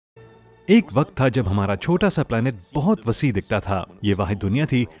एक वक्त था जब हमारा छोटा सा प्लेनेट बहुत वसी दिखता था। ये वाहिद दुनिया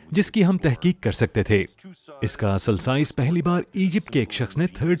थी जिसकी हम तहकीक कर सकते थे। इसका असल साइज पहली बार इजिप्ट के एक शख्स ने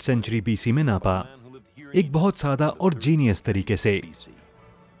 3rd सेंचुरी बीसी में नापा, एक बहुत सादा और जीनियस तरीके से।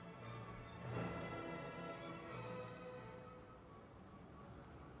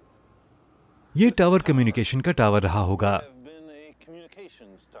 ये टावर कम्युनिकेशन का टावर रहा होगा,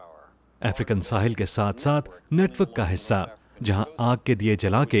 अफ्रीकन साहिल के साथ साथ नेटवर्क का हिस्सा, जहां आग के दिए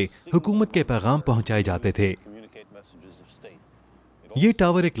जला के हुकूमत के पैगाम पहुंचाए जाते थे। ये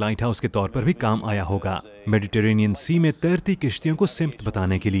टावर एक लाइट हाउस के तौर पर भी काम आया होगा, मेडिटेरेनियन सी में तैरती किश्तियों को सिमत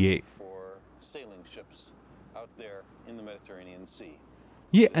बताने के लिए।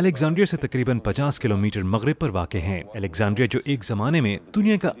 ये अलेक्जेंड्रिया से तकरीबन 50 किलोमीटर मगरिब पर वाक़ है। अलेक्जेंड्रिया जो एक जमाने में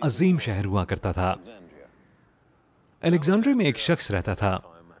दुनिया का अजीम शहर हुआ करता था। अलेक्जेंड्रिया में एक शख्स रहता था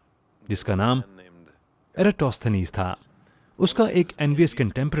जिसका नाम एराटोस्थेनीज था। उसका एक एनवियस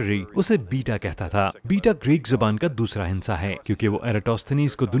कंटेम्पररी उसे बीटा कहता था। बीटा ग्रीक जुबान का दूसरा हिस्सा है, क्योंकि वो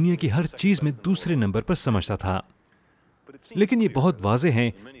एराटोस्थेनीज को दुनिया की हर चीज में दूसरे नंबर पर समझता था। लेकिन ये बहुत वाज़ेह है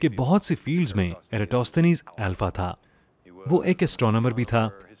कि बहुत सी फील्ड्स में एराटोस्थेनीज अल्फा था। वो एक एस्ट्रोनोमर भी था,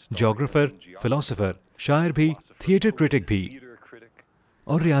 जियोग्राफर, फिलोसोफर, शायर भी, थिएटर क्रिटिक भी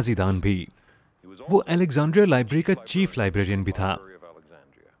और रियाजीदान भी। वो अलेक्जेंड्रिया लाइब्रेरी का चीफ लाइब्रेरियन भी था।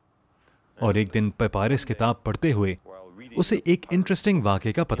 और एक दिन पेपायरस किताब पढ़ते हुए उसे एक इंटरेस्टिंग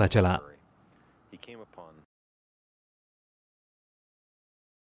वाक़े का पता चला।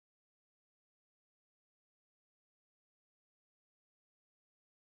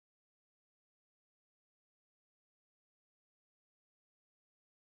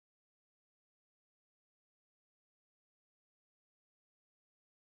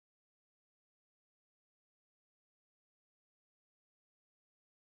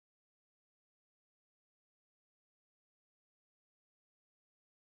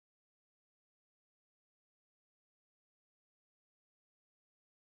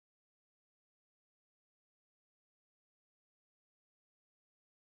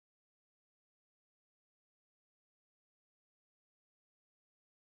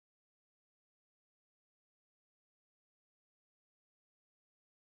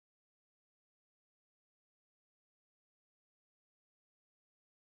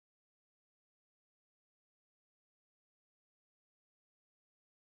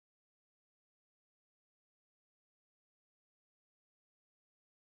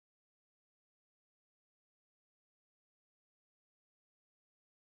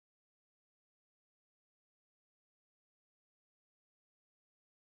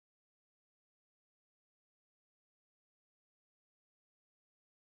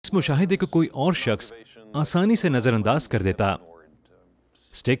 इस मुशाहिदे को कोई और शख्स आसानी से नजरअंदाज कर देता।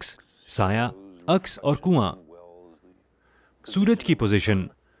 स्टिक्स, साया, अक्स और कुआं, सूरज की पोजीशन,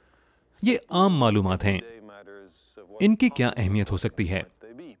 ये आम मालूमात हैं। इनकी क्या अहमियत हो सकती है?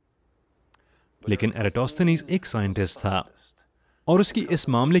 लेकिन एराटोस्थेनीज एक साइंटिस्ट था और उसकी इस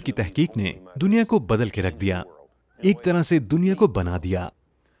मामले की तहकीक ने दुनिया को बदल के रख दिया, एक तरह से दुनिया को बना दिया।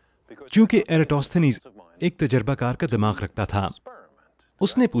 क्योंकि एराटोस्थेनीज एक तजर्बाकार का दिमाग रखता था।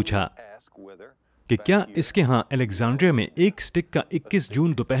 उसने पूछा कि क्या इसके यहाँ अलेक्जेंड्रिया में एक स्टिक का 21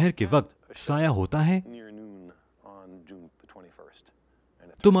 जून दोपहर के वक्त साया होता है?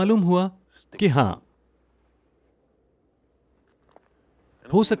 तो मालूम हुआ कि हाँ।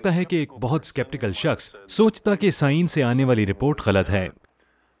 हो सकता है कि एक बहुत स्केप्टिकल शख्स सोचता कि साइंस से आने वाली रिपोर्ट गलत है,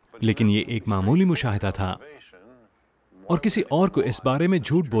 लेकिन ये एक मामूली मुशाहिदा था और किसी और को इस बारे में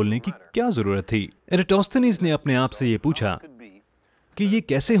झूठ बोलने की क्या जरूरत थी? एराटोस्थेनीज ने अपने आप से ये पूछा कि ये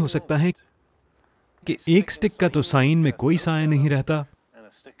कैसे हो सकता है कि एक स्टिक का तो साइन में कोई साया नहीं रहता,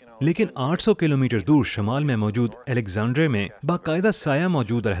 लेकिन 800 किलोमीटर दूर शमाल में मौजूद अलेक्जेंड्रिया में बाकायदा साया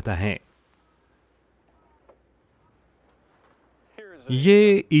मौजूद रहता है।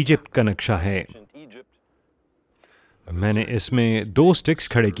 ये इजिप्ट का नक्शा है। मैंने इसमें 2 स्टिक्स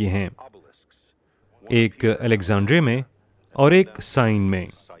खड़े किए हैं, एक अलेक्जेंड्रिया में और एक साइन में।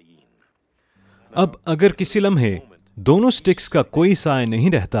 अब अगर किसी लम्हे दोनों स्टिक्स का कोई साया नहीं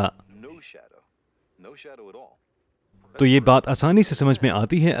रहता तो ये बात आसानी से समझ में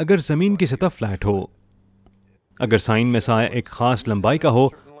आती है अगर जमीन की सतह फ्लैट हो। अगर साइन में साया एक खास लंबाई का हो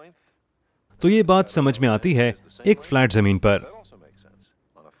तो ये बात समझ में आती है एक फ्लैट जमीन पर।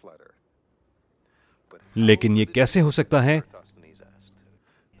 लेकिन ये कैसे हो सकता है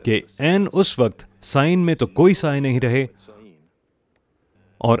कि एन उस वक्त साइन में तो कोई साया नहीं रहे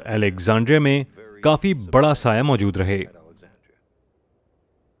और अलेक्जेंड्रिया में काफी बड़ा साया मौजूद रहे?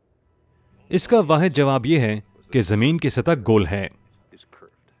 इसका वाहिद जवाब यह है कि जमीन की सतह गोल है।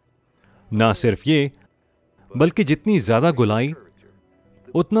 ना सिर्फ ये, बल्कि जितनी ज्यादा गोलाई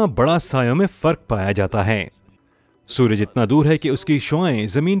उतना बड़ा सायों में फर्क पाया जाता है। सूरज इतना दूर है कि उसकी शुआएं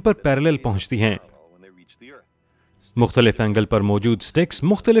जमीन पर पैरेलल पहुंचती हैं। मुख्तलिफ एंगल पर मौजूद स्टिक्स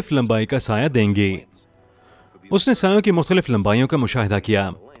मुख्तलिफ लंबाई का साया देंगे। उसने सायों की मुख्तलिफ लंबाइयों का मुशाहिदा किया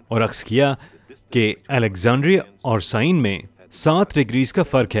और अक्स किया कि अलेक्जेंड्रिया और साइन में 7 डिग्रीज का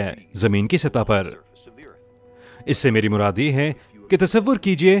फर्क है जमीन की सतह पर। इससे मेरी मुराद ये है कि तसव्वुर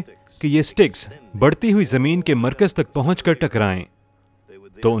कीजिए कि ये स्टिक्स बढ़ती हुई जमीन के मरकज तक पहुंचकर टकराएं,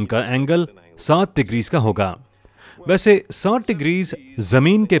 तो उनका एंगल 7 डिग्रीज का होगा। वैसे 7 डिग्रीज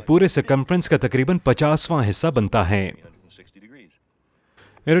जमीन के पूरे सर्कमफ्रेंस का तकरीबन 50वां हिस्सा बनता है।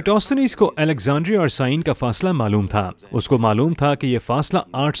 एराटोस्थेनीज को अलेक्जेंड्रिया और साइन का फासला मालूम था। उसको मालूम था कि यह फासला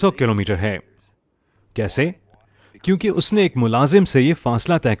 800 किलोमीटर है। कैसे? क्योंकि उसने एक मुलाजिम से यह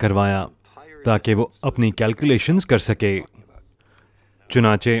फासला तय करवाया ताकि वो अपनी कैलकुलेशंस कर सके।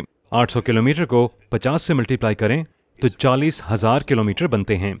 चुनाचे 800 किलोमीटर को 50 से मल्टीप्लाई करें तो 40,000 किलोमीटर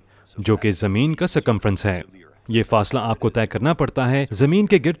बनते हैं, जो कि जमीन का सर्कमफ्रेंस है। यह फासला आपको तय करना पड़ता है जमीन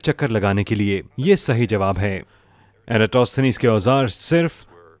के गिर्द चक्कर लगाने के लिए। यह सही जवाब है। एराटोस्थेनीज के औजार सिर्फ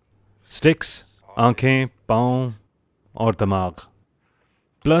स्टिक्स, आंखें, पांव और दिमाग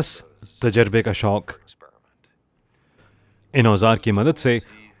प्लस तजर्बे का शौक। इन औजार की मदद से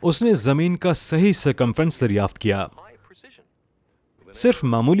उसने जमीन का सही सर्कमफ्रेंस दरियाफ्त किया, सिर्फ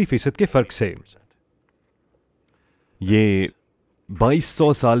मामूली फीसद के फर्क से। ये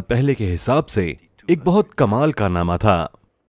 2200 साल पहले के हिसाब से एक बहुत कमाल कारनामा था।